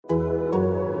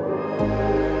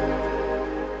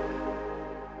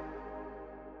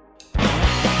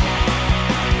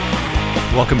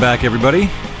Welcome back, everybody.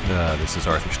 This is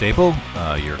Arthur Staple,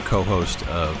 your co-host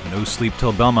of No Sleep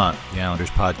Till Belmont, the Islanders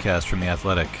podcast from The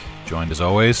Athletic, joined as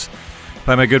always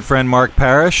by my good friend Mark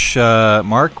Parrish.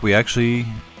 Mark, we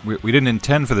didn't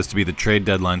intend for this to be the trade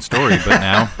deadline story, but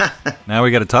now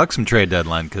we got to talk some trade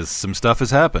deadline because some stuff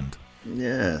has happened.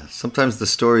 Yeah, sometimes the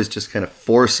stories just kind of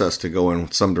force us to go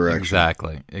in some direction.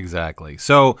 Exactly.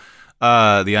 So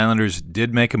the Islanders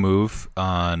did make a move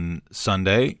on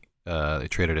Sunday. They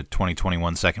traded a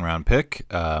 2021 second-round pick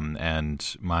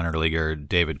and minor leaguer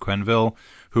David Quenneville,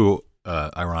 who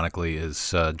ironically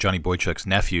is Johnny Boychuk's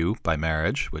nephew by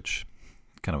marriage, which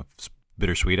kind of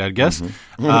bittersweet, I guess,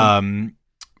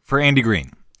 for Andy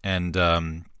Green. And,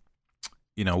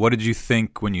 what did you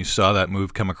think when you saw that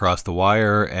move come across the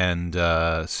wire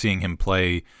and seeing him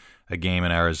play a game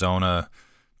in Arizona?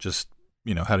 Just,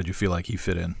 how did you feel like he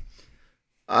fit in?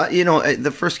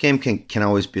 The first game can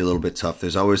always be a little bit tough.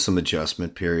 There's always some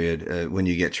adjustment period when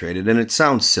you get traded. And it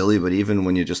sounds silly, but even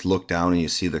when you just look down and you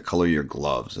see the color of your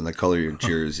gloves and the color of your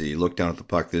jersey, you look down at the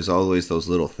puck, there's always those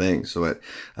little things. So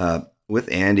with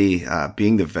Andy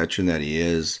being the veteran that he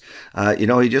is,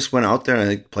 he just went out there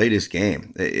and played his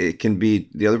game. It can be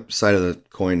the other side of the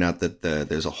coin, not that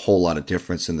there's a whole lot of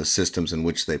difference in the systems in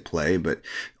which they play, but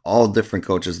all different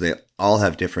coaches, they all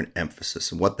have different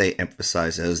emphasis and what they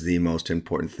emphasize as the most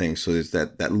important thing. So there's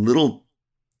that little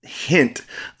hint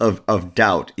of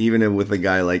doubt, even with a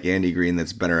guy like Andy Green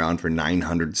that's been around for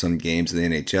 900 some games in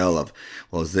the NHL of,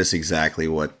 well, is this exactly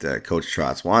what Coach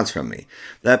Trotz wants from me?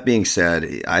 That being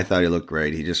said, I thought he looked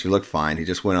great. He looked fine. He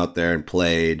just went out there and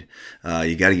played.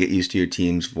 You got to get used to your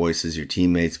team's voices, your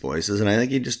teammates' voices, and I think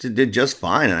he just did just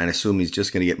fine. And I assume he's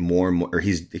just going to get more and more,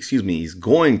 he's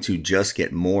going to just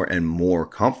get more and more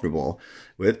comfortable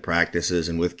with practices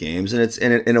and with games.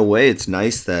 And in a way, it's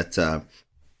nice that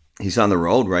he's on the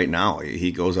road right now.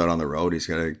 He goes out on the road. He's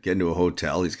got to get into a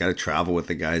hotel. He's got to travel with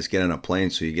the guys, get on a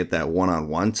plane, so you get that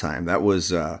one-on-one time. That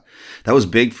was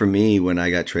big for me when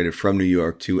I got traded from New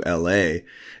York to LA.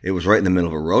 It was right in the middle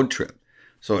of a road trip.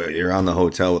 So you're on the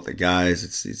hotel with the guys.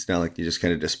 It's not like you just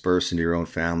kind of disperse into your own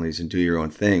families and do your own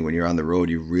thing. When you're on the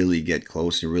road, you really get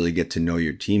close. You really get to know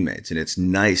your teammates. And it's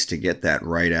nice to get that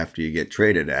right after you get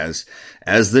traded as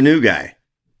the new guy.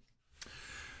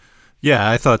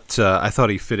 Yeah, I thought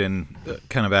he fit in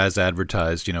kind of as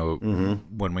advertised.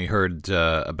 When we heard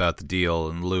about the deal,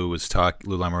 and Lou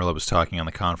Lamoriello was talking on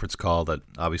the conference call that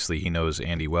obviously he knows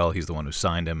Andy well. He's the one who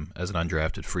signed him as an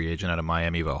undrafted free agent out of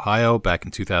Miami of Ohio back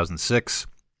in 2006.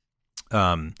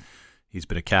 He's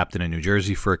been a captain in New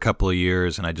Jersey for a couple of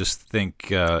years, and I just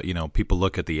think people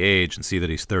look at the age and see that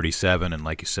he's 37, and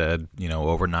like you said,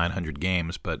 over 900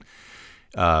 games, but.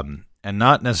 And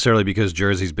not necessarily because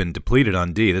Jersey's been depleted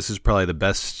on D. This is probably the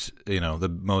best,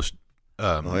 the most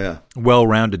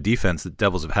well-rounded defense that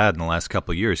Devils have had in the last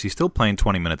couple of years. He's still playing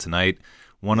 20 minutes a night,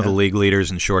 one of the league leaders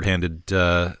in shorthanded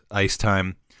ice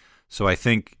time. So I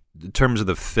think in terms of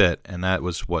the fit, and that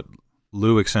was what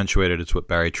Lou accentuated, it's what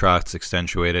Barry Trotz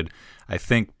accentuated. I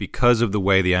think because of the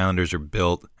way the Islanders are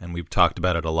built, and we've talked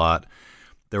about it a lot,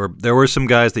 There were some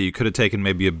guys that you could have taken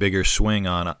maybe a bigger swing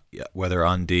on, whether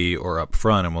on D or up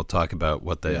front, and we'll talk about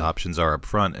what the options are up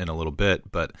front in a little bit.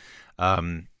 But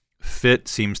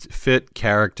fit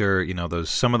character,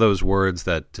 some of those words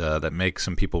that make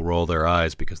some people roll their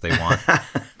eyes because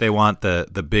they want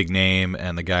the big name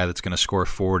and the guy that's going to score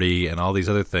 40 and all these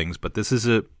other things. But this is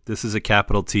a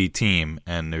capital T team,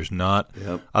 and there's not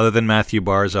other than Matthew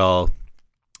Barzal,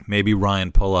 maybe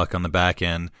Ryan Pulock on the back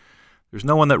end. There's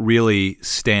no one that really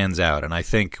stands out, and I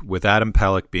think with Adam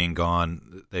Pelech being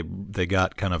gone, they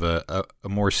got kind of a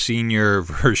more senior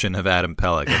version of Adam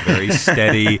Pelech, a very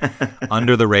steady,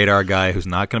 under-the-radar guy who's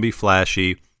not going to be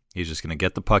flashy. He's just going to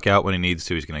get the puck out when he needs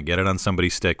to. He's going to get it on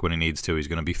somebody's stick when he needs to. He's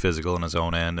going to be physical in his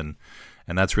own end, and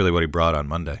that's really what he brought on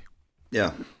Monday.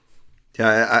 Yeah.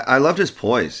 Yeah, I loved his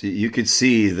poise. You could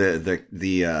see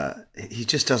he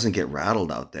just doesn't get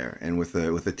rattled out there. And with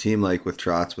a team like with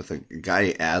Trotz, with a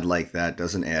guy add like that,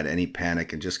 doesn't add any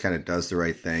panic and just kind of does the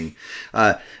right thing.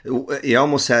 You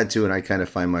almost had to, and I kind of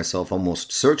find myself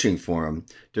almost searching for him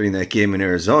during that game in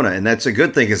Arizona, and that's a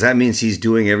good thing because that means he's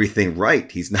doing everything right.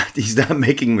 He's not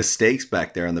making mistakes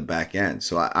back there on the back end.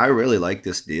 So I really like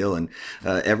this deal, and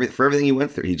for everything he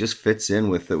went through, he just fits in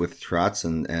with Trotz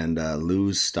and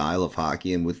Lou's style of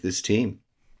hockey and with this team.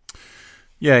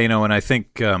 Yeah, and I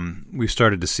think we've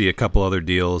started to see a couple other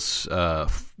deals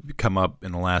come up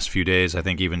in the last few days. I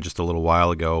think even just a little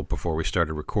while ago before we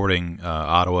started recording,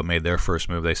 Ottawa made their first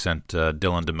move. They sent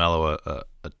Dylan DeMello,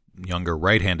 a younger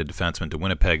right-handed defenseman, to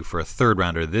Winnipeg for a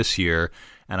third-rounder this year,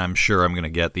 and I'm sure I'm going to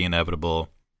get the inevitable,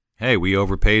 hey, we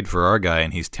overpaid for our guy,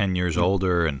 and he's 10 years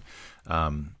older, and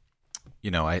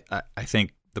I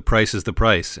think the price is the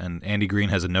price, and Andy Green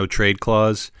has a no trade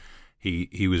clause.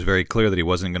 He was very clear that he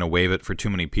wasn't going to waive it for too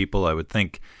many people. I would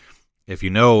think if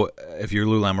you're Lou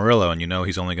Lamoriello and you know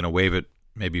he's only going to waive it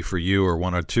maybe for you or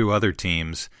one or two other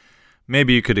teams,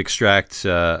 maybe you could extract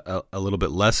a little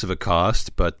bit less of a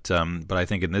cost. But I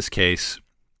think in this case,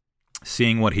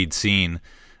 seeing what he'd seen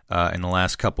in the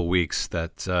last couple weeks,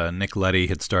 that Nick Leddy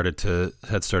had started to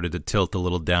tilt a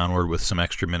little downward with some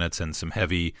extra minutes and some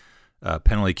heavy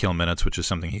penalty kill minutes, which is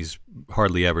something he's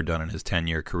hardly ever done in his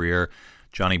 10-year career.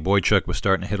 Johnny Boychuk was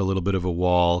starting to hit a little bit of a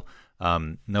wall.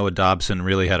 Noah Dobson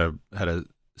really had a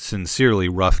sincerely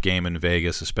rough game in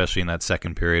Vegas, especially in that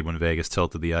second period when Vegas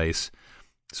tilted the ice.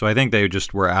 So I think they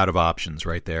just were out of options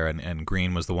right there, and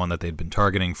Green was the one that they'd been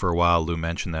targeting for a while. Lou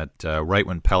mentioned that right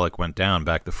when Pelech went down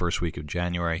back the first week of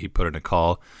January, he put in a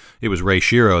call. It was Ray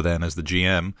Shero then as the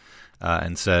GM,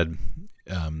 and said,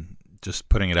 just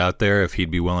putting it out there, if he'd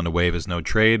be willing to waive his no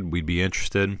trade, we'd be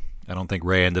interested. I don't think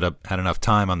Ray had enough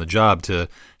time on the job to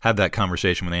have that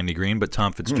conversation with Andy Green, but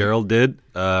Tom Fitzgerald did.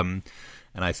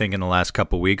 And I think in the last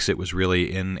couple of weeks, it was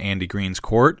really in Andy Green's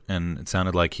court, and it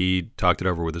sounded like he talked it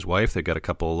over with his wife. They got a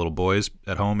couple of little boys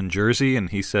at home in Jersey, and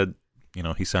he said,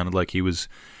 he sounded like he was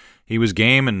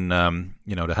game, and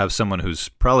to have someone who's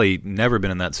probably never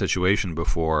been in that situation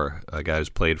before, a guy who's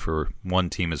played for one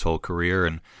team his whole career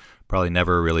and probably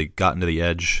never really gotten to the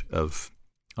edge of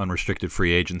unrestricted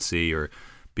free agency or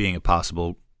being a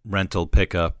possible rental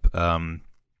pickup.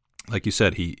 Like you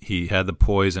said, he had the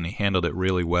poise and he handled it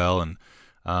really well, and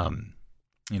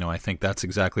I think that's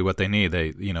exactly what they need.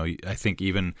 I think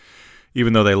even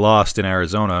though they lost in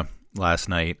Arizona last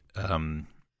night,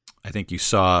 I think you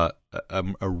saw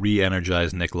a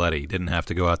re-energized Nick Leddy. He didn't have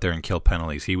to go out there and kill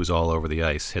penalties. He was all over the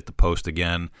ice, hit the post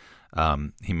again.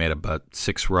 He made about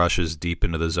 6 rushes deep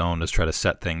into the zone to try to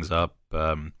set things up.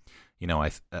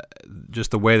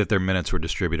 Just the way that their minutes were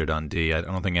distributed on D, I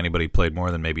don't think anybody played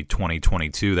more than maybe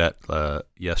 20-22 that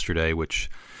yesterday, which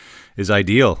is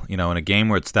ideal. In a game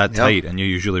where it's that tight and you're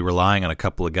usually relying on a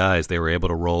couple of guys, they were able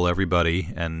to roll everybody,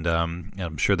 and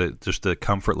I'm sure that just the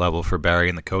comfort level for Barry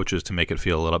and the coaches to make it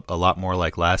feel a lot more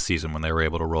like last season when they were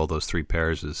able to roll those 3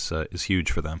 pairs is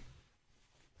huge for them.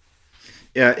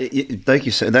 Yeah, like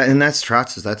you said, and that's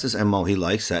Trotz's. That's his MO. He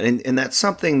likes that, and that's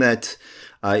something that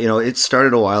it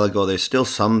started a while ago. There's still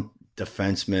some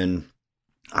defensemen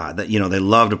that they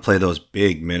love to play those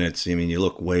big minutes. I mean, you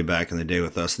look way back in the day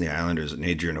with us and the Islanders and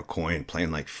Adrian Aucoin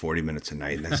playing like 40 minutes a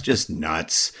night, and that's just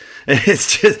nuts.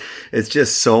 It's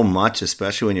just so much,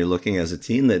 especially when you're looking as a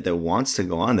team that wants to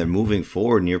go on. They're moving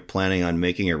forward, and you're planning on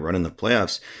making a run in the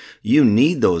playoffs. You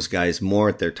need those guys more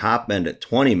at their top end at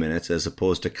 20 minutes as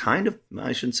opposed to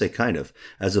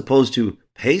as opposed to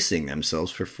pacing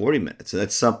themselves for 40 minutes.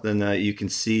 That's something that you can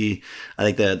see. I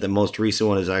think that the most recent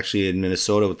one is actually in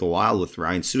Minnesota with the Wild with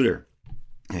Ryan Suter.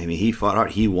 I mean, he fought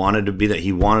hard. He wanted to be that.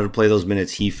 He wanted to play those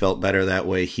minutes. He felt better that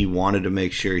way. He wanted to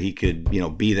make sure he could,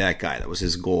 be that guy. That was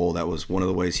his goal. That was one of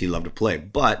the ways he loved to play.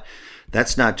 But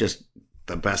that's not just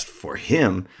the best for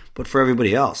him, but for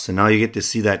everybody else. And now you get to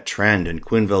see that trend. And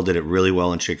Quenneville did it really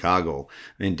well in Chicago.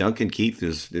 I mean, Duncan Keith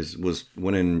was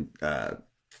winning.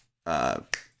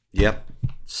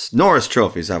 Norris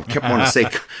trophies. I kept wanting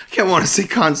to say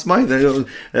Conn Smythe.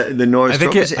 The Norris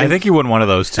trophies. I think you won one of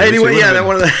those too. Anyway, that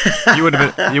one of the. you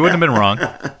wouldn't have been wrong.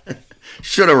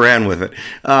 Should have ran with it.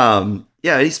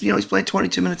 He's playing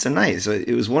 22 minutes a night. So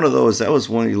it was one of those. That was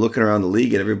when you're looking around the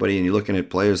league at everybody, and you're looking at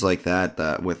players like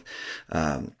that with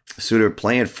Suter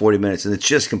playing 40 minutes, and it's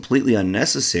just completely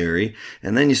unnecessary.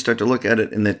 And then you start to look at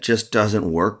it, and it just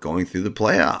doesn't work going through the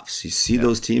playoffs. You see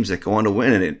those teams that go on to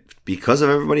win, and it because of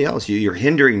everybody else, you're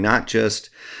hindering not just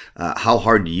how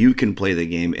hard you can play the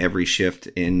game every shift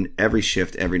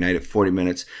every night at 40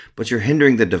 minutes, but you're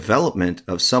hindering the development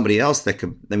of somebody else that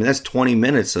could. I mean, that's 20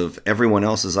 minutes of everyone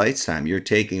else's ice time you're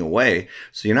taking away.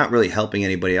 So you're not really helping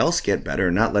anybody else get better,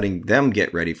 and not letting them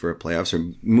get ready for a playoffs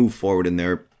or move forward in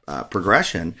their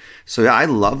progression. So I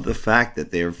love the fact that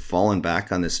they're falling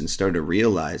back on this and starting to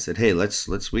realize that, hey,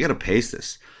 we got to pace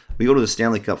this. We go to the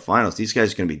Stanley Cup Finals. These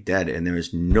guys are going to be dead, and there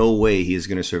is no way he is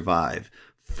going to survive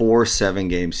 4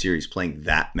 7-game series playing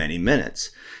that many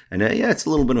minutes. And it's a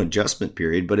little bit of an adjustment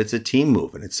period, but it's a team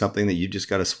move, and it's something that you just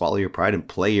got to swallow your pride and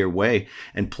play your way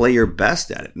and play your best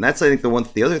at it. And that's, I think,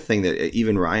 the other thing that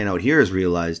even Ryan out here has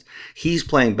realized. He's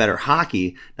playing better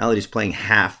hockey now that he's playing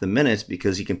half the minutes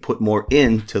because he can put more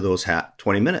into those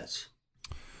 20 minutes.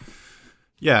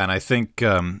 Yeah, and I think,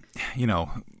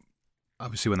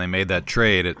 obviously when they made that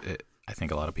trade, I think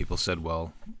a lot of people said,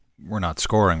 well, we're not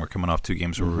scoring. We're coming off 2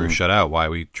 games where we were shut out. Why are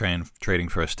we trading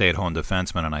for a stay-at-home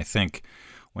defenseman? And I think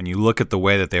when you look at the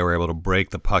way that they were able to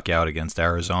break the puck out against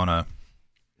Arizona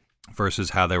versus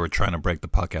how they were trying to break the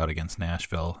puck out against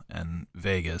Nashville and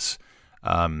Vegas,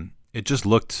 it just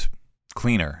looked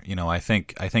cleaner. I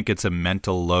think it's a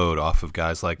mental load off of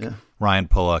guys like Ryan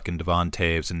Pulock and Devon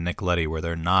Taves and Nick Leddy, where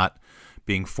they're not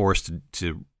being forced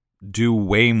to do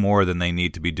way more than they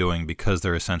need to be doing because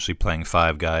they're essentially playing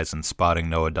five guys and spotting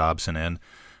Noah Dobson in.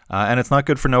 And it's not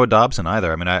good for Noah Dobson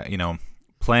either. I mean,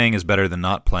 playing is better than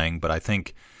not playing, but I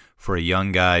think for a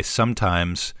young guy,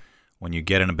 sometimes when you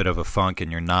get in a bit of a funk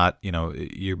and you're not,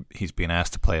 he's being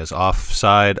asked to play as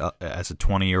offside as a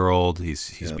 20-year-old.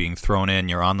 He's being thrown in.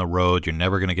 You're on the road. You're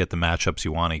never going to get the matchups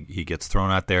you want. He gets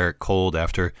thrown out there cold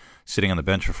after sitting on the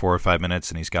bench for 4 or 5 minutes,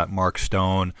 and he's got Mark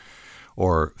Stone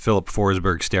or Philip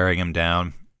Forsberg staring him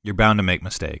down. You're bound to make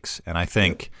mistakes, and I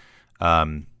think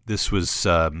this was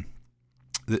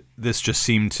this just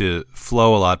seemed to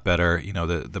flow a lot better.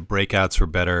 The breakouts were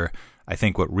better. I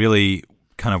think what really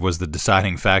kind of was the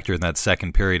deciding factor in that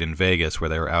second period in Vegas, where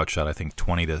they were outshot, I think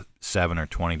 20-7 or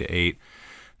 20-8. They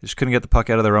just couldn't get the puck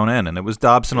out of their own end, and it was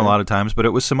Dobson a lot of times, but it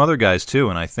was some other guys too.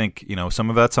 And I think some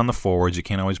of that's on the forwards. You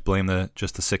can't always blame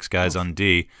just the six guys on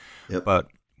D, but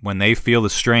when they feel the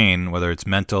strain, whether it's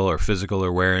mental or physical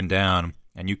or wearing down,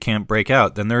 and you can't break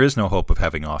out, then there is no hope of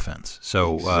having offense.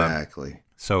 So exactly.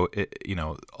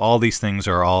 All these things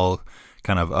are all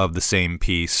kind of the same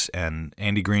piece, and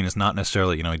Andy Green is not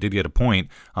necessarily, he did get a point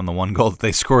on the one goal that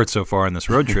they scored so far in this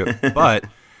road trip, but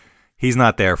he's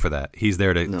not there for that. He's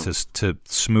there to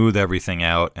smooth everything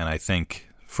out, and I think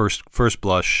first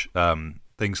blush,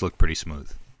 things look pretty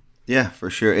smooth. Yeah, for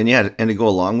sure. And to go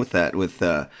along with that, with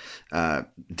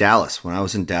Dallas, when I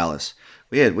was in Dallas,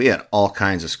 we had all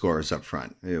kinds of scorers up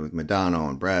front, with Modano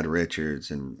and Brad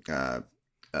Richards and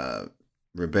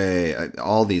Rebay,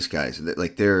 all these guys.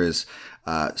 Like, there is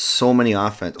so much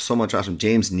offense.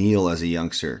 James Neal as a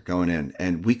youngster going in,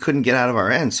 and we couldn't get out of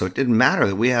our end, so it didn't matter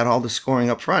that we had all the scoring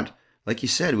up front. Like you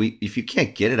said, if you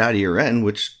can't get it out of your end,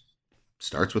 which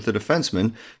starts with the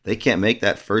defenseman, they can't make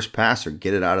that first pass or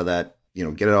get it out of that,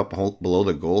 get it up below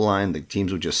the goal line. The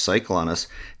teams would just cycle on us.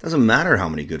 It doesn't matter how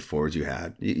many good forwards you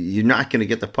had. You're not going to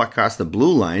get the puck across the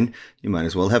blue line. You might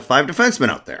as well have 5 defensemen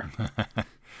out there.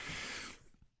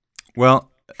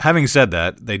 Well, having said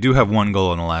that, they do have one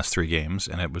goal in the last 3 games,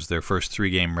 and it was their first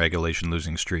 3-game regulation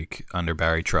losing streak under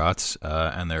Barry Trotz,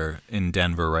 and they're in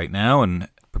Denver right now and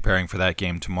preparing for that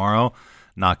game tomorrow.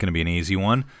 Not going to be an easy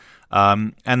one.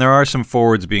 And there are some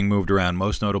forwards being moved around.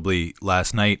 Most notably,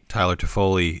 last night, Tyler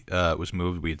Toffoli was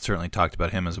moved. We had certainly talked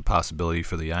about him as a possibility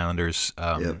for the Islanders.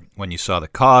 When you saw the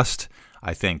cost,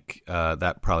 I think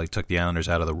that probably took the Islanders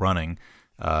out of the running.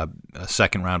 A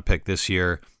second-round pick this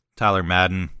year, Tyler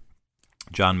Madden,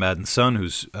 John Madden's son,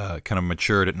 who's kind of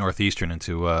matured at Northeastern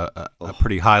into a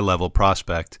pretty high-level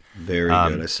prospect. Very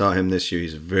good. I saw him this year.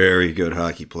 He's a very good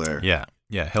hockey player. Yeah,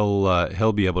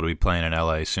 he'll be able to be playing in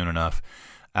LA soon enough.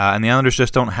 And the Islanders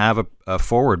just don't have a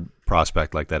forward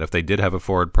prospect like that. If they did have a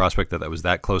forward prospect that was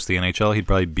that close to the NHL, he'd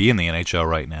probably be in the NHL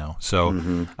right now.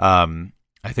 So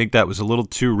I think that was a little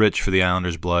too rich for the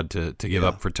Islanders' blood to give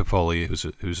up for Toffoli,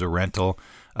 who's a rental.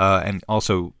 And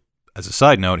also, as a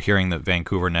side note, hearing that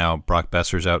Vancouver now, Brock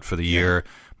Besser's out for the year,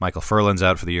 Michael Furlan's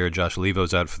out for the year, Josh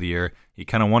Levo's out for the year, you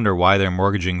kind of wonder why they're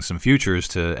mortgaging some futures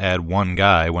to add one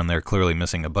guy when they're clearly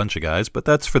missing a bunch of guys, but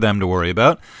that's for them to worry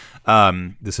about.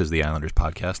 This is the Islanders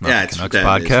podcast, not the Canucks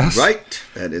podcast.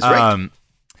 That is right.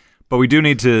 But we do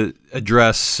need to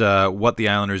address what the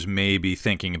Islanders may be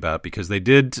thinking about, because they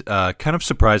did kind of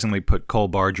surprisingly put Cole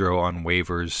Bardreau on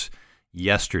waivers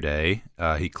yesterday.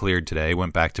 He cleared today,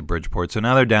 went back to Bridgeport. So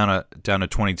now they're down to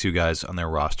 22 guys on their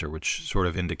roster, which sort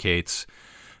of indicates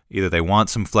either they want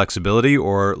some flexibility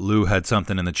or Lou had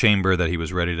something in the chamber that he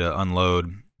was ready to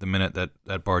unload the minute that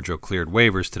Bardreau cleared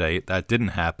waivers today. That didn't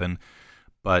happen.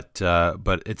 But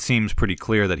it seems pretty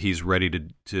clear that he's ready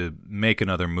to make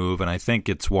another move, and I think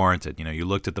it's warranted. You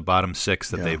looked at the bottom 6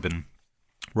 that they've been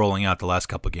rolling out the last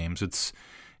couple of games.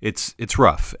 It's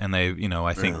rough, and they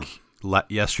I think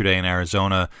yesterday in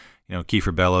Arizona,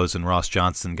 Kiefer Bellows and Ross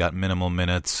Johnston got minimal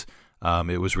minutes.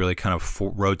 It was really kind of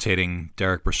rotating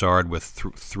Derek Brassard with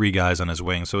 3 guys on his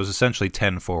wing, so it was essentially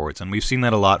 10 forwards, and we've seen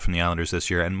that a lot from the Islanders this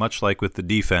year. And much like with the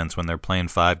defense, when they're playing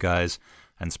 5 guys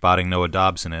and spotting Noah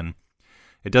Dobson in,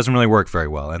 it doesn't really work very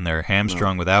well, and they're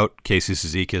hamstrung without Casey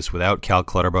Cizikas, without Cal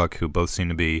Clutterbuck, who both seem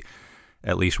to be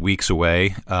at least weeks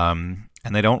away, and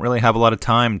they don't really have a lot of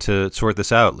time to sort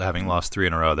this out, having lost 3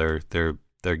 in a row. They're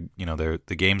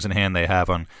the games in hand they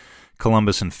have on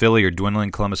Columbus and Philly are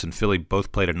dwindling. Columbus and Philly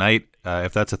both play tonight.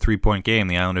 If that's a 3-point game,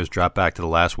 the Islanders drop back to the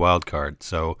last wild card.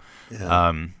 So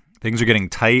things are getting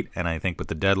tight, and I think with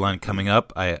the deadline coming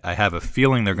up, I have a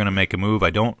feeling they're going to make a move. I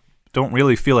don't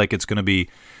really feel like it's going to be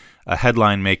a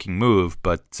headline-making move,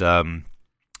 but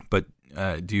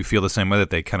do you feel the same way that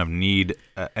they kind of need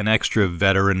an extra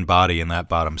veteran body in that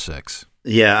bottom six?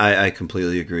 Yeah, I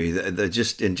completely agree.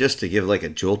 Just to give like a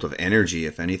jolt of energy,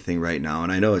 if anything, right now.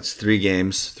 And I know it's 3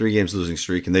 games losing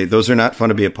streak, and those are not fun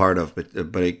to be a part of. But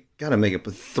I gotta make it.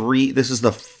 But 3. This is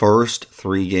the first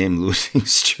 3-game losing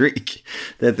streak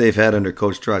that they've had under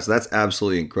Coach Trotz. That's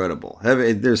absolutely incredible.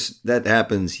 That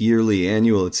happens yearly,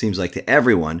 annual. It seems like to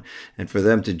everyone, and for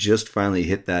them to just finally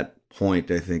hit that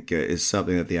point, I think, is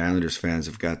something that the Islanders fans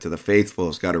have got to. The faithful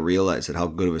has got to realize that how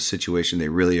good of a situation they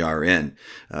really are in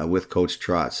with Coach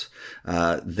Trotz.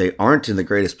 They aren't in the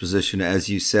greatest position, as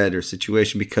you said, or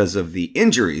situation because of the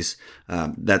injuries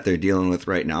that they're dealing with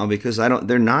right now. Because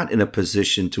they're not in a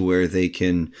position to where they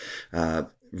can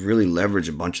really leverage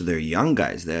a bunch of their young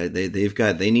guys.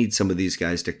 They need some of these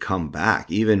guys to come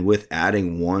back, even with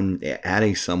adding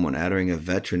a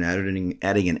veteran,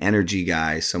 adding an energy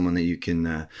guy, someone that you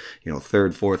can,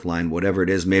 third, fourth line, whatever it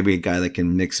is, maybe a guy that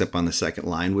can mix up on the second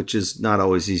line, which is not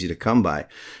always easy to come by,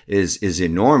 is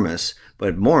enormous.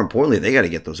 But more importantly, they got to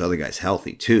get those other guys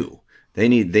healthy too. They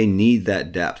need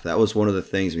that depth. That was one of the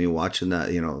things when you're watching that,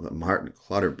 the Martin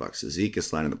Clutterbuck,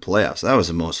 Cizikas line in the playoffs. That was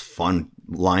the most fun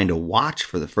line to watch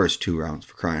for the first 2 rounds,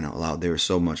 for crying out loud. They were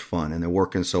so much fun, and they're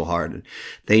working so hard.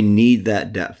 They need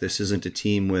that depth. This isn't a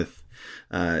team with,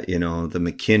 the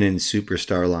McKinnon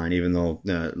superstar line, even though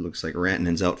it looks like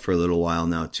Rantanen's out for a little while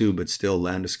now too, but still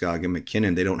Landeskog and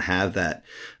McKinnon, they don't have that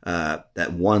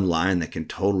one line that can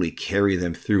totally carry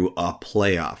them through a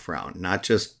playoff round, not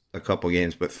just a couple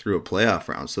games, but through a playoff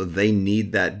round. So they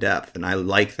need that depth, and I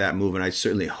like that move, and I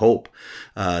certainly hope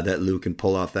that Lou can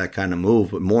pull off that kind of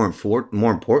move. But more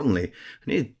importantly,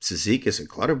 I need Cizikas and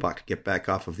Clutterbuck to get back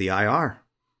off of the IR.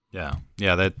 Yeah,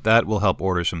 that will help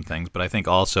order some things. But I think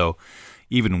also,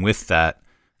 even with that,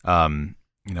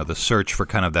 the search for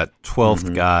kind of that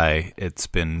 12th guy, it's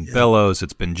been Bellows,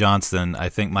 it's been Johnston. I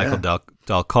think Michael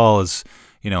Dal Colle has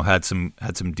had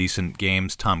some decent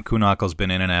games. Tom Kuhnhackel's been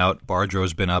in and out.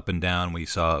 Bardreau's been up and down. We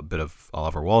saw a bit of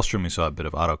Oliver Wahlstrom. We saw a bit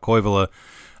of Otto Koivula.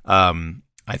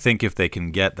 I think if they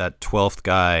can get that 12th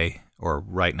guy, or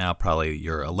right now probably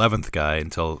your 11th guy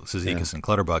until Cizikas and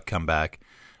Clutterbuck come back,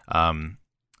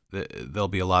 they'll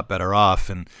be a lot better off.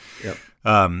 And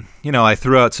I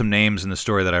threw out some names in the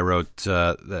story that I wrote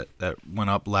that went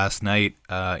up last night.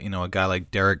 A guy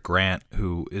like Derek Grant,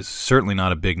 who is certainly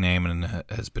not a big name and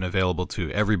has been available to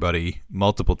everybody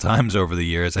multiple times over the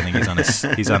years. I think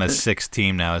he's on his 6th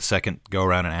team now, his second go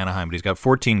around in Anaheim, but he's got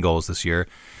 14 goals this year.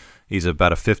 He's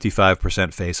about a 55%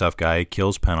 faceoff guy. He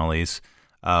kills penalties.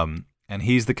 And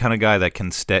he's the kind of guy that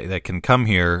can come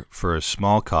here for a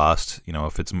small cost.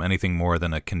 If it's anything more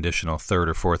than a conditional 3rd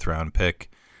or 4th round pick,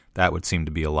 that would seem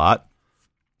to be a lot.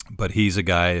 But he's a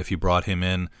guy, if you brought him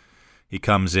in, he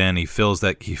comes in, he fills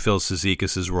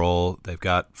Cizikas' role. They've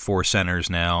got 4 centers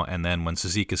now, and then when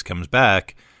Cizikas comes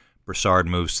back, Brassard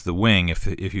moves to the wing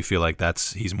if you feel like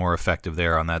he's more effective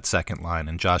there on that second line.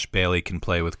 And Josh Bailey can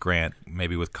play with Grant,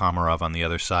 maybe with Komarov on the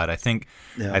other side. I think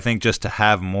just to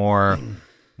have more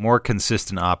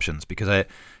consistent options, because I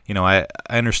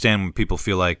understand when people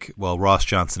feel like, well, Ross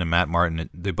Johnston and Matt Martin,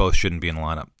 they both shouldn't be in the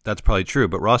lineup. That's probably true,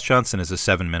 but Ross Johnston is a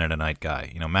 7-minute-a-night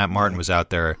guy. Matt Martin was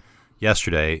out there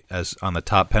yesterday as on the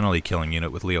top penalty killing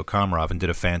unit with Leo Komarov and did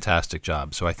a fantastic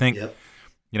job. So I think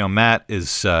Matt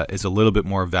is a little bit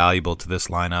more valuable to this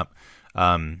lineup.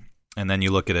 And then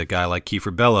you look at a guy like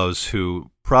Kiefer Bellows,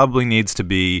 who probably needs to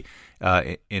be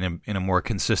in a more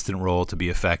consistent role to be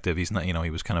effective. He's not, he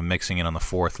was kind of mixing in on the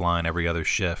 4th line every other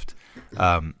shift.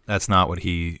 That's not what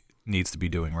he needs to be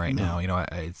doing right now.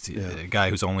 It's a guy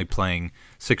who's only playing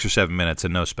 6 or 7 minutes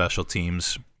and no special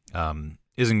teams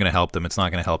isn't going to help them. It's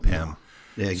not going to help him.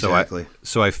 Yeah, exactly.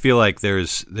 So I feel like there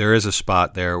is a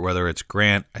spot there, whether it's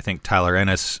Grant. I think Tyler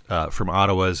Ennis from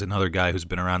Ottawa is another guy who's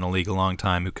been around the league a long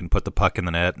time, who can put the puck in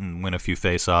the net and win a few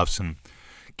face-offs and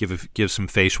give some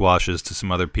face washes to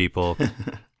some other people.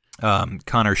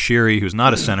 Connor Sheary, who's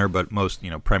not a center but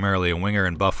primarily a winger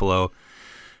in Buffalo,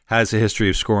 has a history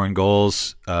of scoring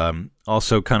goals.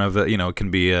 Also kind of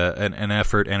can be an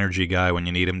effort, energy guy when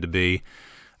you need him to be.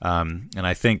 And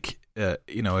I think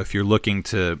if you're looking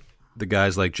to the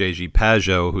guys like J.G.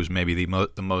 Pajot, who's maybe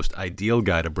the most ideal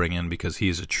guy to bring in because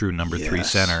he's a true number 3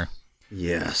 center.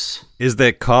 Yes. Is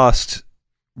that cost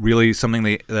really something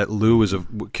that Lou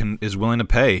is willing to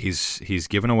pay? He's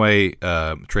given away,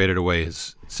 traded away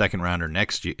his second rounder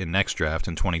next draft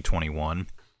in 2021.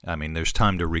 I mean, there's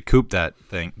time to recoup that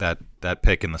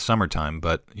pick in the summertime,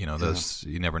 but you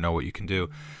never know what you can do.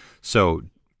 So,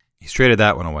 he's traded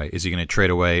that one away. Is he going to trade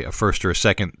away a first or a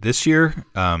second this year?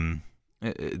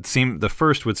 It seemed the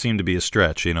first would seem to be a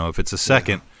stretch. If it's a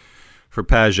second for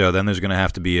Pageau, then there's going to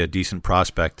have to be a decent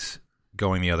prospect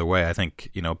going the other way. I think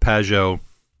Pageau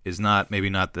is maybe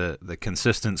not the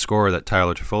consistent scorer that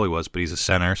Tyler Toffoli was, but he's a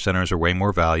center. Centers are way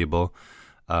more valuable.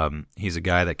 He's a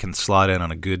guy that can slot in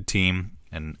on a good team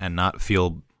and not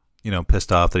feel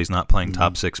pissed off that he's not playing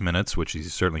top 6 minutes, which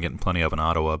he's certainly getting plenty of in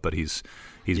Ottawa. But he's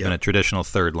been a traditional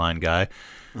third line guy,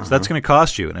 so that's going to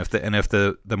cost you. And if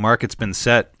the market's been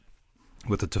set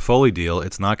with the Toffoli deal,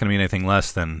 it's not going to be anything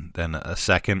less than a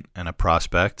second and a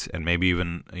prospect, and maybe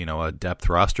even a depth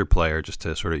roster player just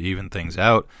to sort of even things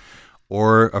out,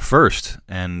 or a first,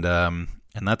 and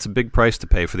that's a big price to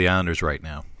pay for the Islanders right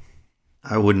now.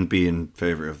 I wouldn't be in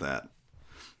favor of that.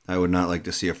 I would not like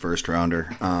to see a first rounder,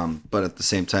 but at the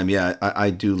same time, yeah, I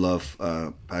do love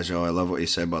Pageau. I love what you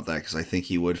said about that because I think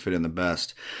he would fit in the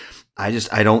best. I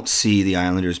don't see the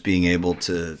Islanders being able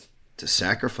to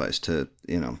sacrifice, to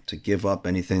give up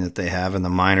anything that they have in the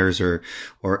minors or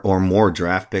more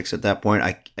draft picks at that point.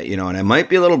 And I might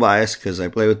be a little biased because I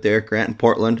played with Derek Grant in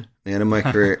Portland at the end of my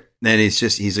career. And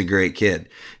he's a great kid.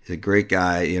 He's a great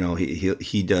guy.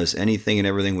 He does anything and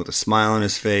everything with a smile on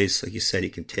his face. Like you said, he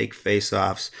can take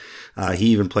face-offs. He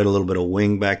even played a little bit of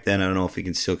wing back then. I don't know if he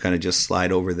can still kind of just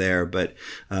slide over there, but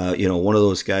one of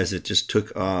those guys that just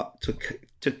took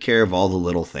care of all the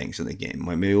little things in the game.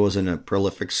 Maybe he wasn't a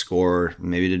prolific scorer.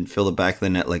 Maybe he didn't fill the back of the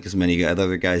net like as many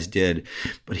other guys did,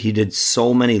 but he did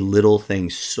so many little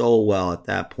things so well at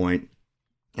that point.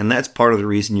 And that's part of the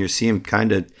reason you see him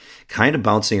kind of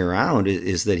bouncing around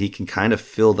is that he can kind of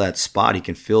fill that spot. He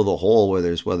can fill the hole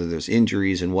whether there's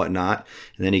injuries and whatnot.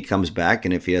 And then he comes back,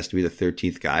 and if he has to be the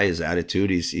 13th guy, his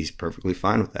attitude, he's perfectly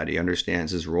fine with that. He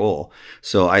understands his role.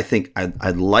 So I think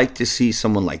I'd like to see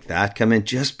someone like that come in,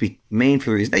 just be main for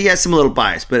the reason. He has some little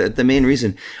bias, but the main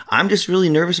reason, I'm just really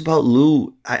nervous about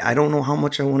Lou. I don't know how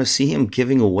much I want to see him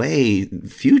giving away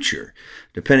future,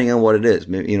 depending on what it is.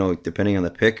 Maybe, depending on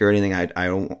the pick or anything. I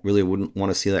wouldn't want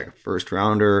to see like a first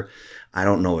rounder. I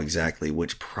don't know exactly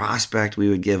which prospect we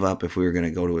would give up if we were going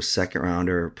to go to a second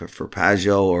rounder for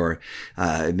Pageau, or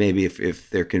maybe if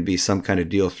there can be some kind of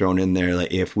deal thrown in there,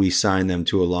 like if we sign them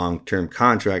to a long-term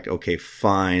contract, okay,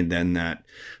 fine, then that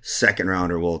second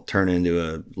rounder will turn into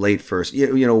a late first,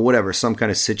 whatever, some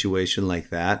kind of situation like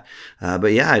that.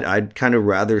 But yeah, I'd kind of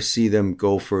rather see them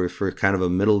go for kind of a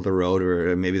middle of the road,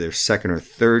 or maybe their second or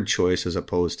third choice, as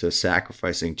opposed to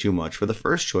sacrificing too much for the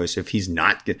first choice. If he's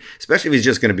not, especially if he's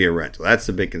just going to be a rental, that's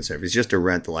the big concern. If he's just a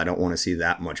rental, I don't want to see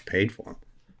that much paid for him.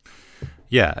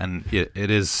 Yeah, and it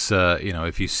is,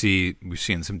 if we've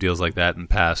seen some deals like that in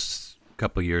past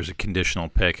couple of years, a conditional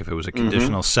pick, if it was a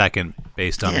conditional second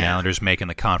based on the Islanders making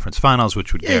the conference finals,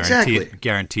 which would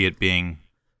guarantee it being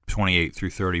 28 through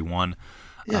 31,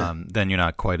 then you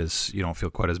don't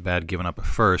feel quite as bad giving up a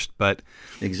first. But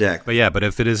exactly. But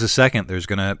if it is a second, there's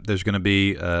gonna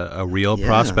be a real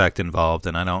prospect involved,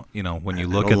 and I don't, when you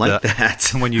look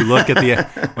when you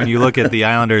look at the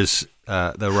Islanders,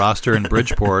 the roster in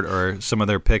Bridgeport or some of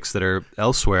their picks that are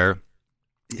elsewhere,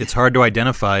 it's hard to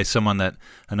identify someone that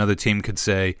another team could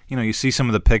say, you see some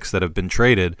of the picks that have been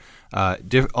traded,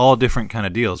 all different kind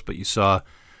of deals, but you saw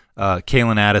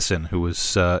Kalen Addison, who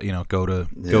was,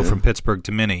 go from Pittsburgh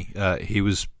to Minnie. He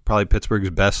was probably Pittsburgh's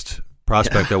best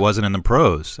prospect that wasn't in the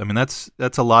pros. I mean, that's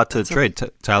a lot to trade.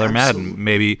 Tyler Madden,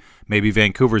 maybe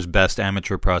Vancouver's best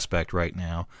amateur prospect right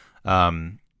now.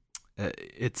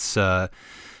 These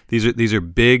are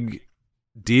big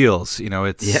deals.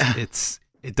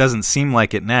 It doesn't seem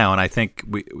like it now, and I think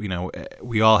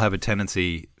we all have a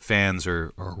tendency, fans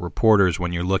or reporters,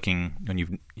 when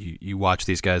you watch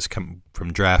these guys come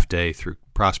from draft day through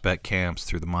prospect camps,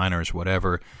 through the minors,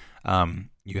 whatever.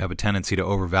 You have a tendency to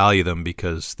overvalue them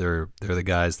because they're the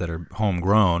guys that are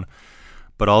homegrown.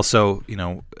 But also,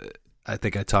 I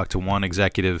think I talked to one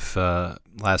executive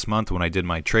last month when I did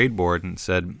my trade board and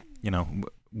said,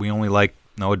 we only like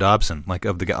Noah Dobson. Like,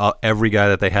 of every guy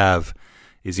that they have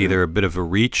is either a bit of a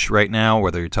reach right now,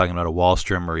 whether you're talking about a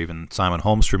Wahlstrom or even Simon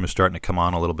Holmstrom is starting to come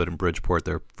on a little bit in Bridgeport,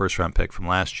 their first-round pick from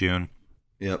last June.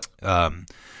 Yep.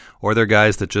 Or they're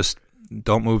guys that just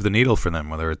don't move the needle for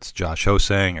them, whether it's Josh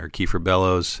Hosang or Kiefer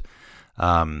Bellows.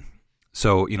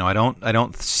 So I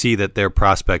don't see that their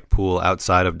prospect pool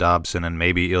outside of Dobson and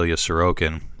maybe Ilya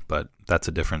Sorokin, but that's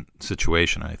a different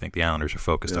situation. I think the Islanders are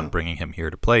focused on bringing him here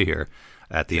to play here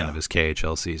at the end of his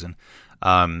KHL season.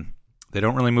 They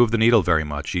don't really move the needle very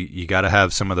much. You got to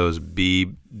have some of those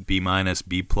B minus,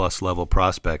 B plus level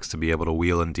prospects to be able to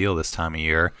wheel and deal this time of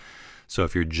year. So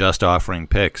if you're just offering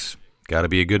picks, got to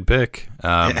be a good pick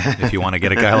if you want to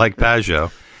get a guy like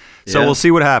Pageau. So we'll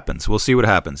see what happens. We'll see what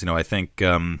happens. I think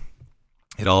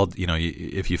it all.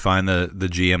 If you find the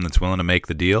GM that's willing to make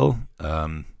the deal,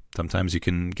 sometimes you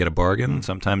can get a bargain.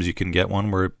 Sometimes you can get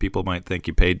one where people might think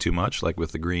you paid too much, like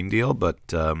with the Green deal.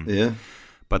 But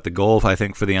But the goal, I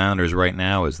think, for the Islanders right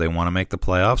now is they want to make the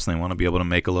playoffs and they want to be able to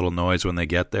make a little noise when they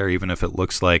get there, even if it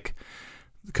looks like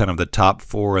kind of the top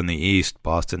four in the East,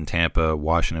 Boston, Tampa,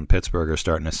 Washington, Pittsburgh, are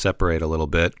starting to separate a little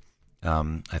bit.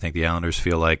 I think the Islanders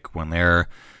feel like when they're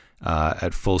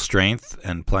at full strength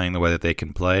and playing the way that they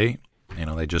can play,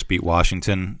 they just beat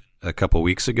Washington a couple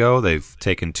weeks ago. They've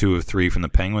taken 2 of 3 from the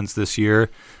Penguins this year.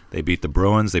 They beat the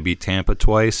Bruins. They beat Tampa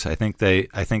twice. I think they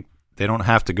don't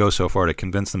have to go so far to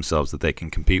convince themselves that they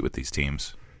can compete with these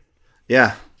teams.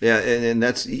 Yeah, and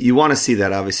that's, you want to see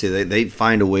that. Obviously, they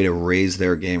find a way to raise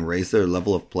their game, raise their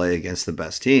level of play against the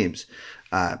best teams.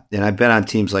 And I've been on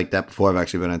teams like that before. I've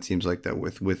actually been on teams like that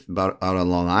with out on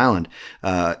Long Island.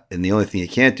 And the only thing you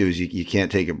can't do is you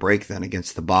can't take a break then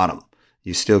against the bottom.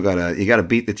 You still gotta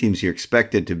beat the teams you're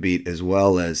expected to beat, as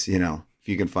well as, if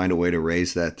you can find a way to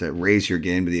raise your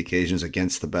game to the occasions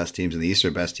against the best teams in the East or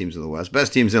best teams in the West,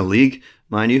 best teams in the league,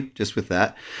 mind you, just with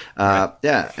that.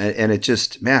 Yeah. And it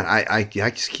just, man, I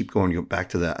just keep going back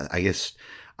to that. I guess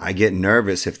I get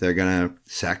nervous if they're going to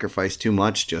sacrifice too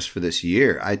much just for this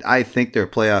year. I think they're a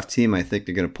playoff team. I think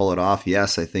they're going to pull it off.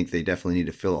 Yes, I think they definitely need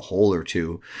to fill a hole or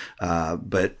two.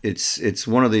 But it's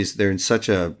one of these, they're in such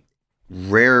a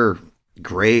rare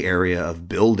gray area of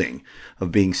building,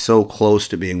 of being so close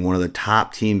to being one of the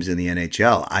top teams in the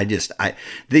NHL.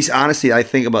 Honestly, I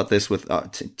think about this with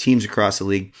teams across the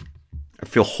league. I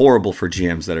feel horrible for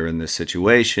GMs that are in this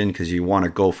situation, because you want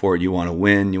to go for it, you want to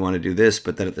win, you want to do this,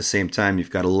 but then at the same time, you've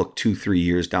got to look 2-3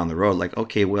 years down the road. Like,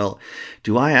 okay, well,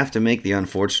 do I have to make the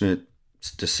unfortunate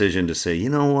decision to say, you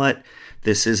know what,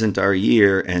 this isn't our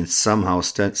year, and somehow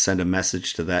send a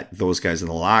message to those guys in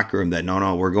the locker room that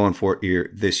no, we're going for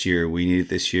it this year. We need it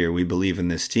this year. We believe in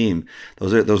this team.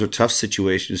 Those are tough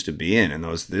situations to be in, and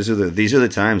these are the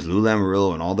times Lou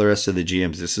Lamoriello and all the rest of the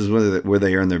GMs. This is where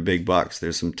they earn their big bucks.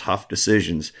 There's some tough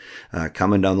decisions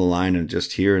coming down the line, and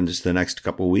just here in just the next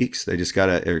couple of weeks, they just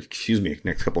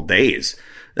next couple of days,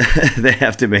 they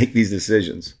have to make these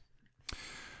decisions.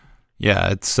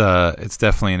 Yeah, it's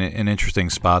definitely an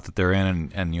interesting spot that they're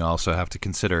in, and you also have to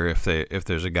consider if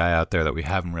there's a guy out there that we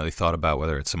haven't really thought about,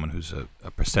 whether it's someone who's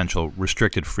a potential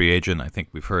restricted free agent. I think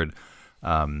we've heard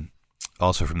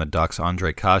also from the Ducks,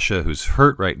 Andre Kasha, who's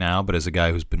hurt right now, but is a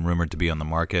guy who's been rumored to be on the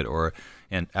market, or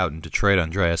out in Detroit,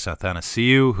 Andreas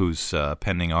Athanasiou, who's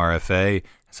pending RFA,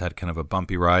 has had kind of a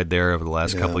bumpy ride there over the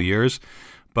last couple of years,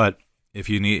 but if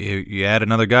you add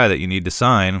another guy that you need to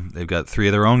sign, they've got 3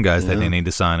 of their own guys that they need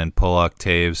to sign, and Pollock,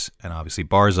 Taves, and obviously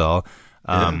Barzal.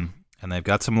 And they've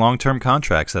got some long-term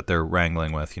contracts that they're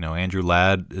wrangling with. Andrew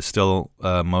Ladd is still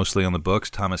mostly on the books.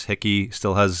 Thomas Hickey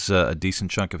still has a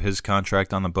decent chunk of his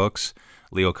contract on the books.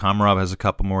 Leo Komarov has a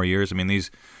couple more years. I mean, a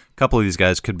couple of these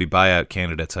guys could be buyout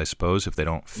candidates, I suppose, if they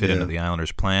don't fit into the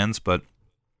Islanders' plans. But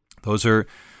those are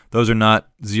not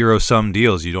zero-sum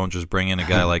deals. You don't just bring in a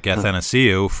guy like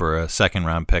Athanasiou for a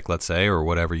second-round pick, let's say, or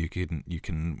whatever you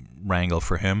can wrangle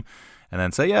for him, and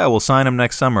then say, yeah, we'll sign him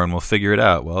next summer and we'll figure it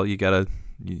out. Well,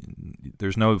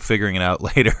 there's no figuring it out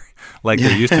later like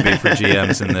there used to be for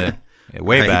GMs in the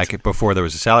way back before there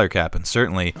was a salary cap, and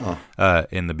certainly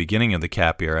in the beginning of the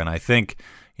cap era. And I think,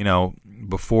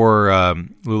 before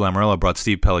Lou Lamoriello brought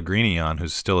Steve Pellegrini on,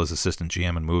 who's still his assistant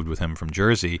GM and moved with him from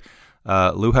Jersey,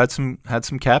 Lou had some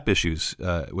cap issues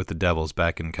with the Devils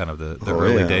back in kind of the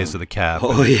early days of the cap.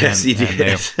 Oh, yes, he did.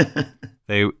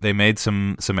 They made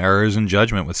some errors in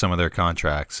judgment with some of their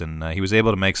contracts, and he was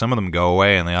able to make some of them go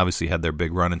away. And they obviously had their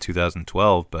big run in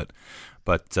 2012, but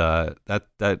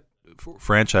that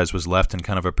franchise was left in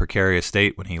kind of a precarious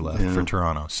state when he left for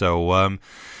Toronto. So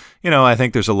I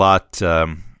think there's a lot.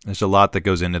 There's a lot that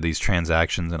goes into these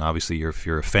transactions, and obviously, if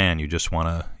you're a fan, you just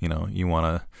want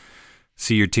to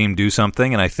see your team do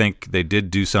something, and I think they did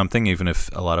do something, even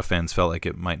if a lot of fans felt like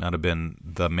it might not have been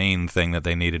the main thing that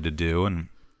they needed to do. And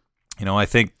I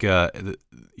think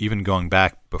even going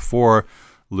back before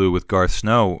Lou with Garth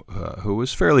Snow, who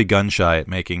was fairly gun-shy at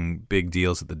making big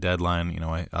deals at the deadline,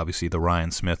 obviously the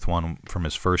Ryan Smith one from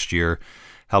his first year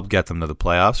helped get them to the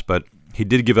playoffs, but he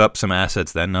did give up some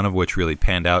assets then, none of which really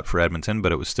panned out for Edmonton,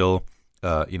 but it was still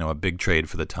a big trade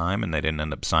for the time, and they didn't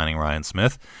end up signing Ryan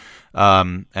Smith.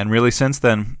 And really since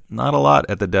then, not a lot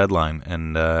at the deadline,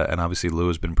 and obviously Lou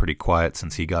has been pretty quiet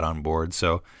since he got on board.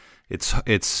 So it's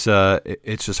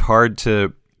just hard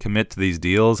to commit to these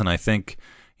deals, and I think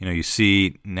you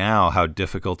see now how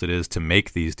difficult it is to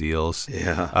make these deals,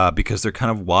 because they're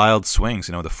kind of wild swings.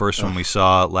 The first one we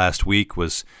saw last week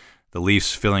was the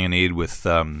Leafs filling a need with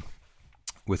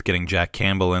getting Jack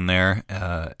Campbell in there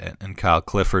and Kyle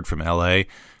Clifford from LA.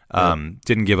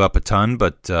 Didn't give up a ton,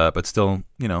 but still,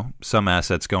 some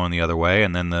assets going the other way.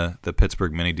 And then the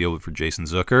Pittsburgh mini deal for Jason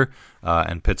Zucker,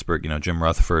 and Pittsburgh, Jim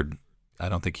Rutherford. I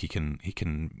don't think he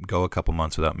can go a couple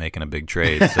months without making a big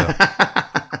trade. So,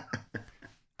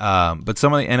 but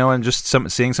some of the, and just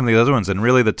seeing some of the other ones, and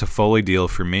really the Toffoli deal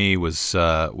for me was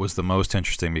the most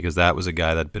interesting, because that was a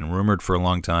guy that'd been rumored for a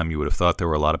long time. You would have thought there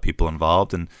were a lot of people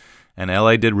involved, and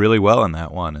LA did really well in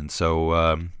that one. And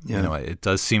so, it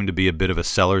does seem to be a bit of a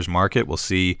seller's market. We'll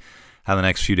see how the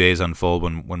next few days unfold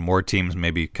when more teams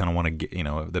maybe kind of want to get,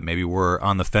 that maybe were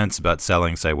on the fence about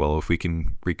selling, say, well, if we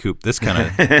can recoup this kind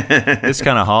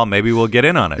of haul, maybe we'll get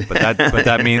in on it. But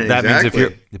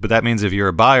that means if you're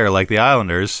a buyer like the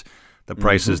Islanders, the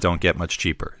prices don't get much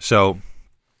cheaper. So,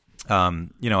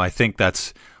 I think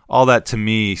that's all that to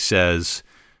me says,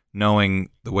 knowing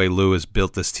the way Lou has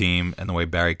built this team and the way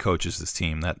Barry coaches this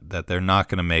team, that they're not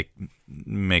going to make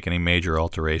any major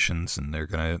alterations, and they're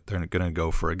gonna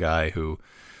go for a guy who,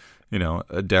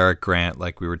 a Derek Grant,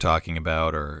 like we were talking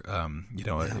about, or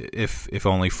if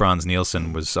only Franz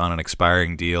Nielsen was on an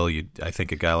expiring deal, I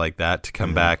think a guy like that to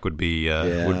come back would be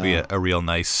a real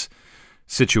nice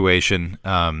situation.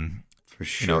 For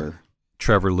sure.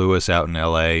 Trevor Lewis out in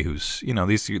L.A., who's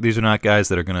these are not guys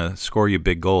that are going to score you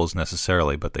big goals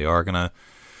necessarily, but they are going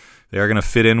to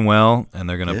fit in well, and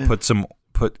they're going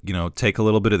to take a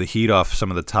little bit of the heat off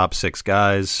some of the top six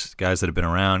guys that have been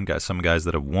around, some guys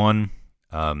that have won.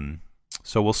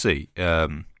 So we'll see.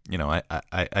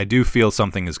 I do feel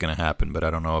something is going to happen, but I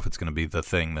don't know if it's going to be the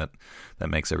thing that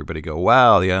makes everybody go,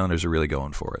 wow, the Islanders are really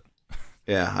going for it.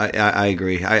 Yeah, I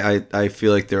agree. I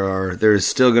feel like there's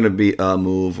still going to be a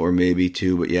move or maybe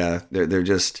two, but yeah, they're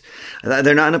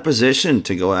not in a position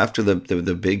to go after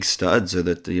the big studs, or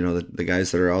the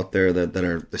guys that are out there that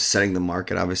are setting the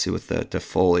market. Obviously with the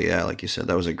Toffoli, yeah, like you said,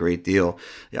 that was a great deal.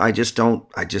 I just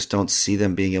don't see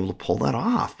them being able to pull that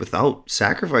off without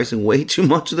sacrificing way too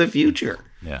much of the future.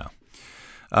 Yeah.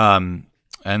 And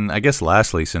I guess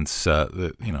lastly, since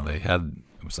they had.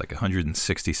 It was like a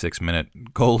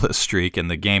 166-minute goalless streak, and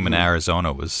the game in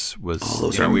Arizona was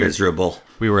those are miserable.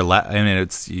 We were,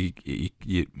 it's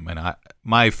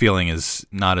my feeling is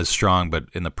not as strong, but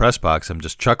in the press box, I'm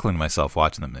just chuckling to myself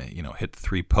watching them. They, hit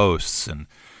 3 posts, and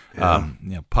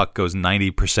puck goes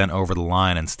 90% over the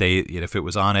line and stay. If it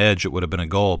was on edge, it would have been a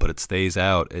goal, but it stays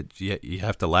out. You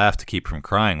have to laugh to keep from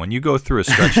crying when you go through a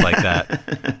stretch like that,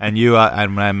 and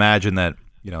I imagine that.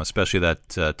 Especially that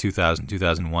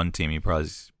 2000-2001 team, you probably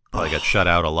got shut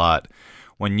out a lot.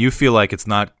 When you feel like it's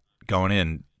not going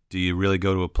in, do you really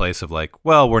go to a place of like,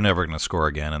 well, we're never going to score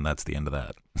again, and that's the end of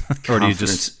that? Or do you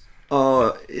just...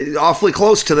 awfully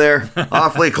close to there.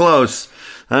 Awfully close.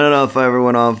 I don't know if I ever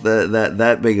went off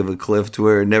that big of a cliff to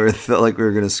where it never felt like we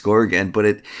were going to score again, but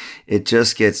it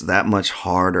just gets that much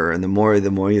harder. And the more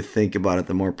you think about it,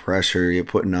 the more pressure you're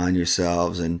putting on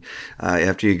yourselves. And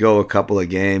after you go a couple of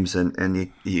games and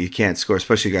you can't score,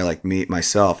 especially a guy like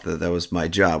myself, that was my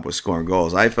job, was scoring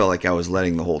goals. I felt like I was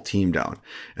letting the whole team down,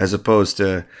 as opposed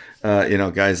to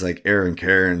guys like Aaron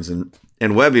Cairns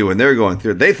and Webby, when they're going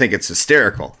through it, they think it's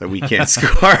hysterical that we can't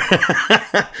score.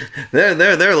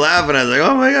 they're laughing. I was like,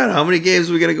 oh my God, how many games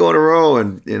are we going to go in a row?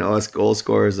 And, us goal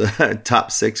scorers,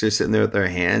 top six, are sitting there with their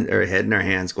head in our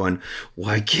hands going,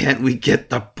 why can't we get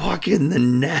the puck in the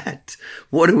net?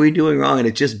 What are we doing wrong? And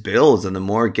it just builds. And the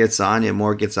more it gets on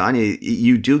you,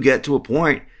 you do get to a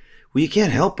point where you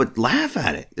can't help but laugh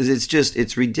at it.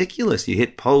 It's ridiculous. You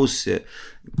hit posts,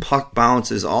 puck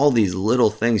bounces, all these little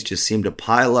things just seem to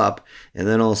pile up. And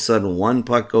then all of a sudden one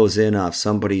puck goes in off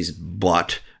somebody's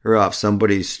butt or off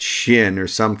somebody's shin or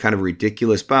some kind of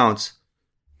ridiculous bounce.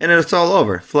 And then it's all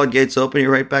over. Floodgates open,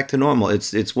 you're right back to normal.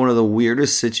 It's one of the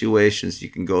weirdest situations you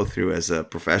can go through as a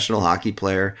professional hockey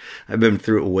player. I've been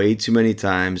through it way too many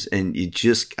times, and you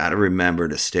just got to remember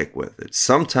to stick with it.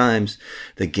 Sometimes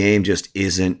the game just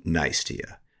isn't nice to you.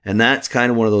 And that's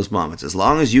kind of one of those moments. As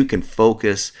long as you can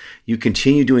focus, you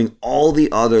continue doing all the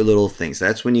other little things.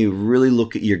 That's when you really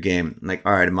look at your game. Like,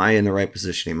 all right, am I in the right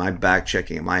position? Am I back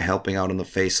checking? Am I helping out on the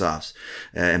faceoffs?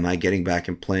 Am I getting back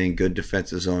and playing good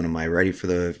defensive zone? Am I ready for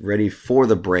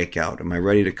the breakout? Am I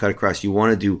ready to cut across? You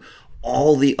want to do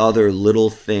all the other little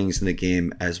things in the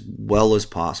game as well as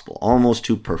possible, almost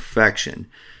to perfection,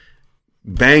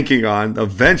 banking on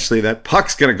eventually that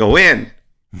puck's going to go in.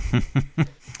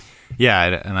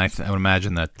 Yeah, and I would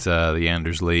imagine that the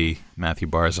Anders Lee, Matthew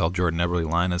Barzal, Jordan Eberle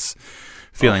line is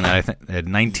feeling that. I think they had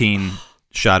 19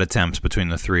 shot attempts between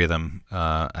the three of them.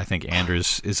 I think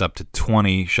Anders is up to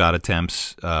 20 shot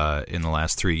attempts in the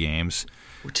last 3 games.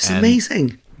 Which is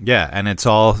amazing. Yeah, and it's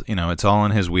all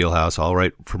in his wheelhouse, all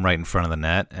right in front of the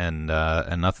net, and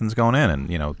nothing's going in,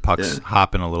 and pucks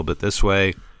hopping a little bit this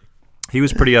way. He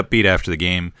was pretty upbeat after the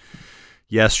game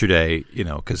yesterday,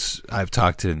 because I've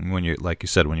talked to, when you're, like you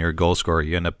said, when you're a goal scorer,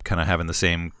 you end up kind of having the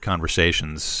same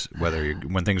conversations.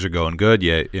 When things are going good,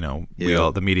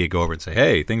 the media go over and say,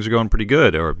 "Hey, things are going pretty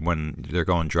good," or when they're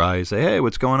going dry, you say, "Hey,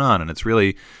 what's going on?" And it's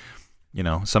really,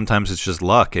 sometimes it's just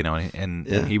luck, and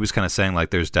he was kind of saying,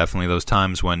 like, there's definitely those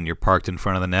times when you're parked in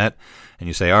front of the net and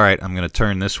you say, all right, I'm going to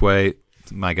turn this way.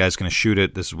 My guy's going to shoot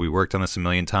it. We worked on this a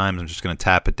million times. I'm just going to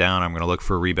tap it down. I'm going to look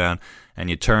for a rebound. And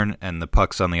you turn, and the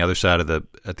puck's on the other side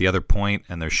at the other point,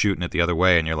 and they're shooting it the other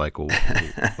way. And you're like, well,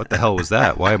 what the hell was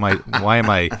that? What am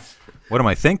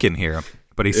I thinking here?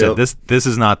 But he said, this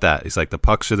is not that. He's like, the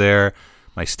pucks are there.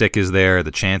 My stick is there.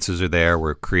 The chances are there.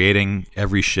 We're creating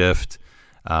every shift.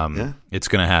 It's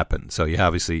going to happen. So you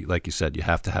obviously, like you said, you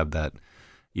have to have that.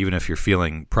 Even if you're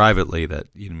feeling privately that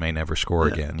you may never score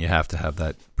again, you have to have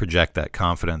that, project that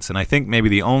confidence. And I think maybe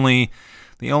the only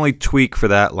tweak for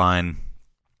that line,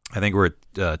 I think we're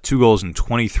at 2 goals in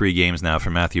 23 games now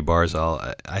for Matthew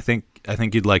Barzal. I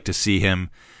think you'd like to see him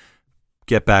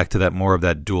get back to that more of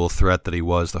that dual threat that he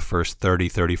was the first 30,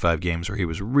 35 games, where he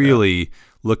was really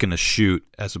looking to shoot,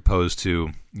 as opposed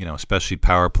to, especially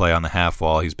power play on the half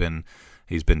wall. He's been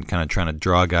kind of trying to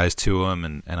draw guys to him,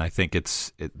 and I think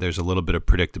there's a little bit of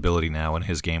predictability now in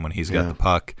his game when he's got the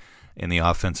puck in the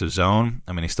offensive zone.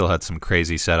 I mean, he still had some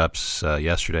crazy setups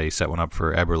yesterday. He set one up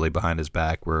for Eberle behind his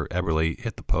back, where Eberle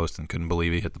hit the post and couldn't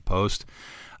believe he hit the post.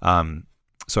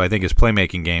 So I think his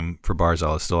playmaking game for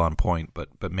Barzal is still on point,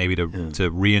 but maybe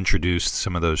to reintroduce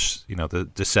some of those, the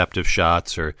deceptive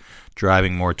shots or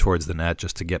driving more towards the net,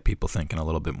 just to get people thinking a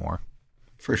little bit more.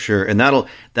 For sure, and that'll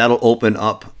open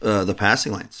up the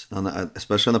passing lanes,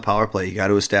 especially on the power play. You got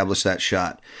to establish that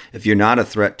shot. If you're not a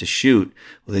threat to shoot,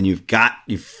 well, then you're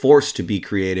forced to be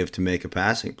creative to make a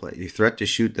passing play. You threat to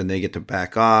shoot, then they get to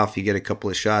back off. You get a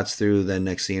couple of shots through, then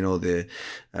next thing you know, the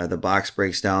box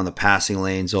breaks down, the passing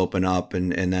lanes open up,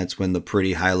 and that's when the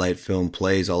pretty highlight film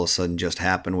plays all of a sudden just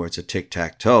happen, where it's a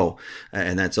tic-tac-toe,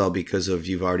 and that's all because of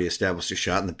you've already established a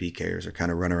shot, and the PKers are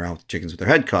kind of running around with chickens with their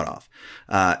head cut off.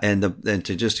 And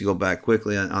to go back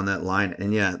quickly on that line,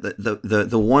 and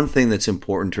the one thing that's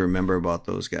important to remember about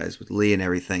those guys with Lee and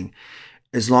everything,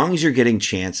 as long as you're getting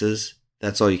chances,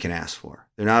 that's all you can ask for.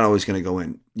 They're not always going to go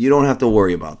in. You don't have to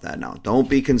worry about that now. Don't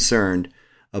be concerned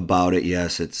about it.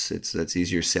 Yes, that's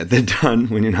easier said than done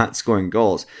when you're not scoring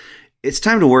goals. It's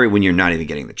time to worry when you're not even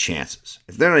getting the chances.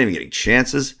 If they're not even getting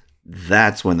chances,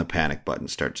 that's when the panic button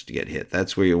starts to get hit.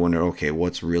 That's where you wonder, okay,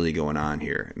 what's really going on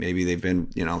here? Maybe they've been,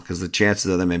 because the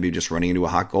chances of them maybe just running into a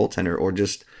hot goaltender or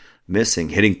just missing,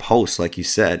 hitting posts, like you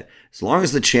said. As long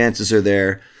as the chances are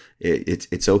there,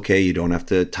 it's okay. You don't have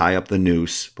to tie up the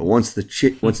noose. But once the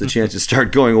chances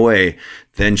start going away,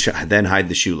 then hide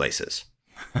the shoelaces.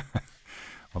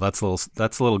 Well, that's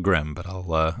a little grim, but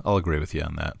I'll agree with you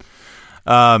on that.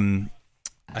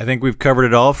 I think we've covered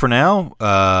it all for now.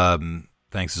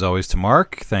 Thanks as always to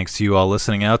Mark. Thanks to you all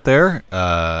listening out there.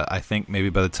 I think maybe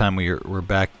by the time we're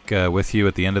back with you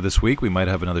at the end of this week, we might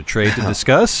have another trade to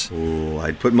discuss. Oh,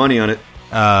 I'd put money on it.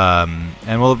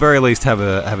 And we'll at very least have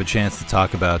a chance to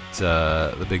talk about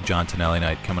the big John Tonelli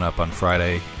night coming up on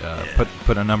Friday.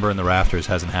 Put a number in the rafters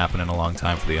hasn't happened in a long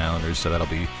time for the Islanders, so that'll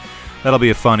be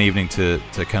a fun evening to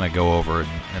kind of go over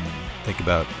and think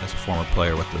about, as a former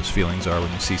player, what those feelings are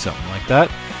when you see something like that.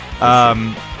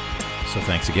 So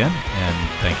thanks again, and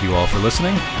thank you all for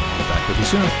listening. We'll be back with you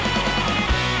soon.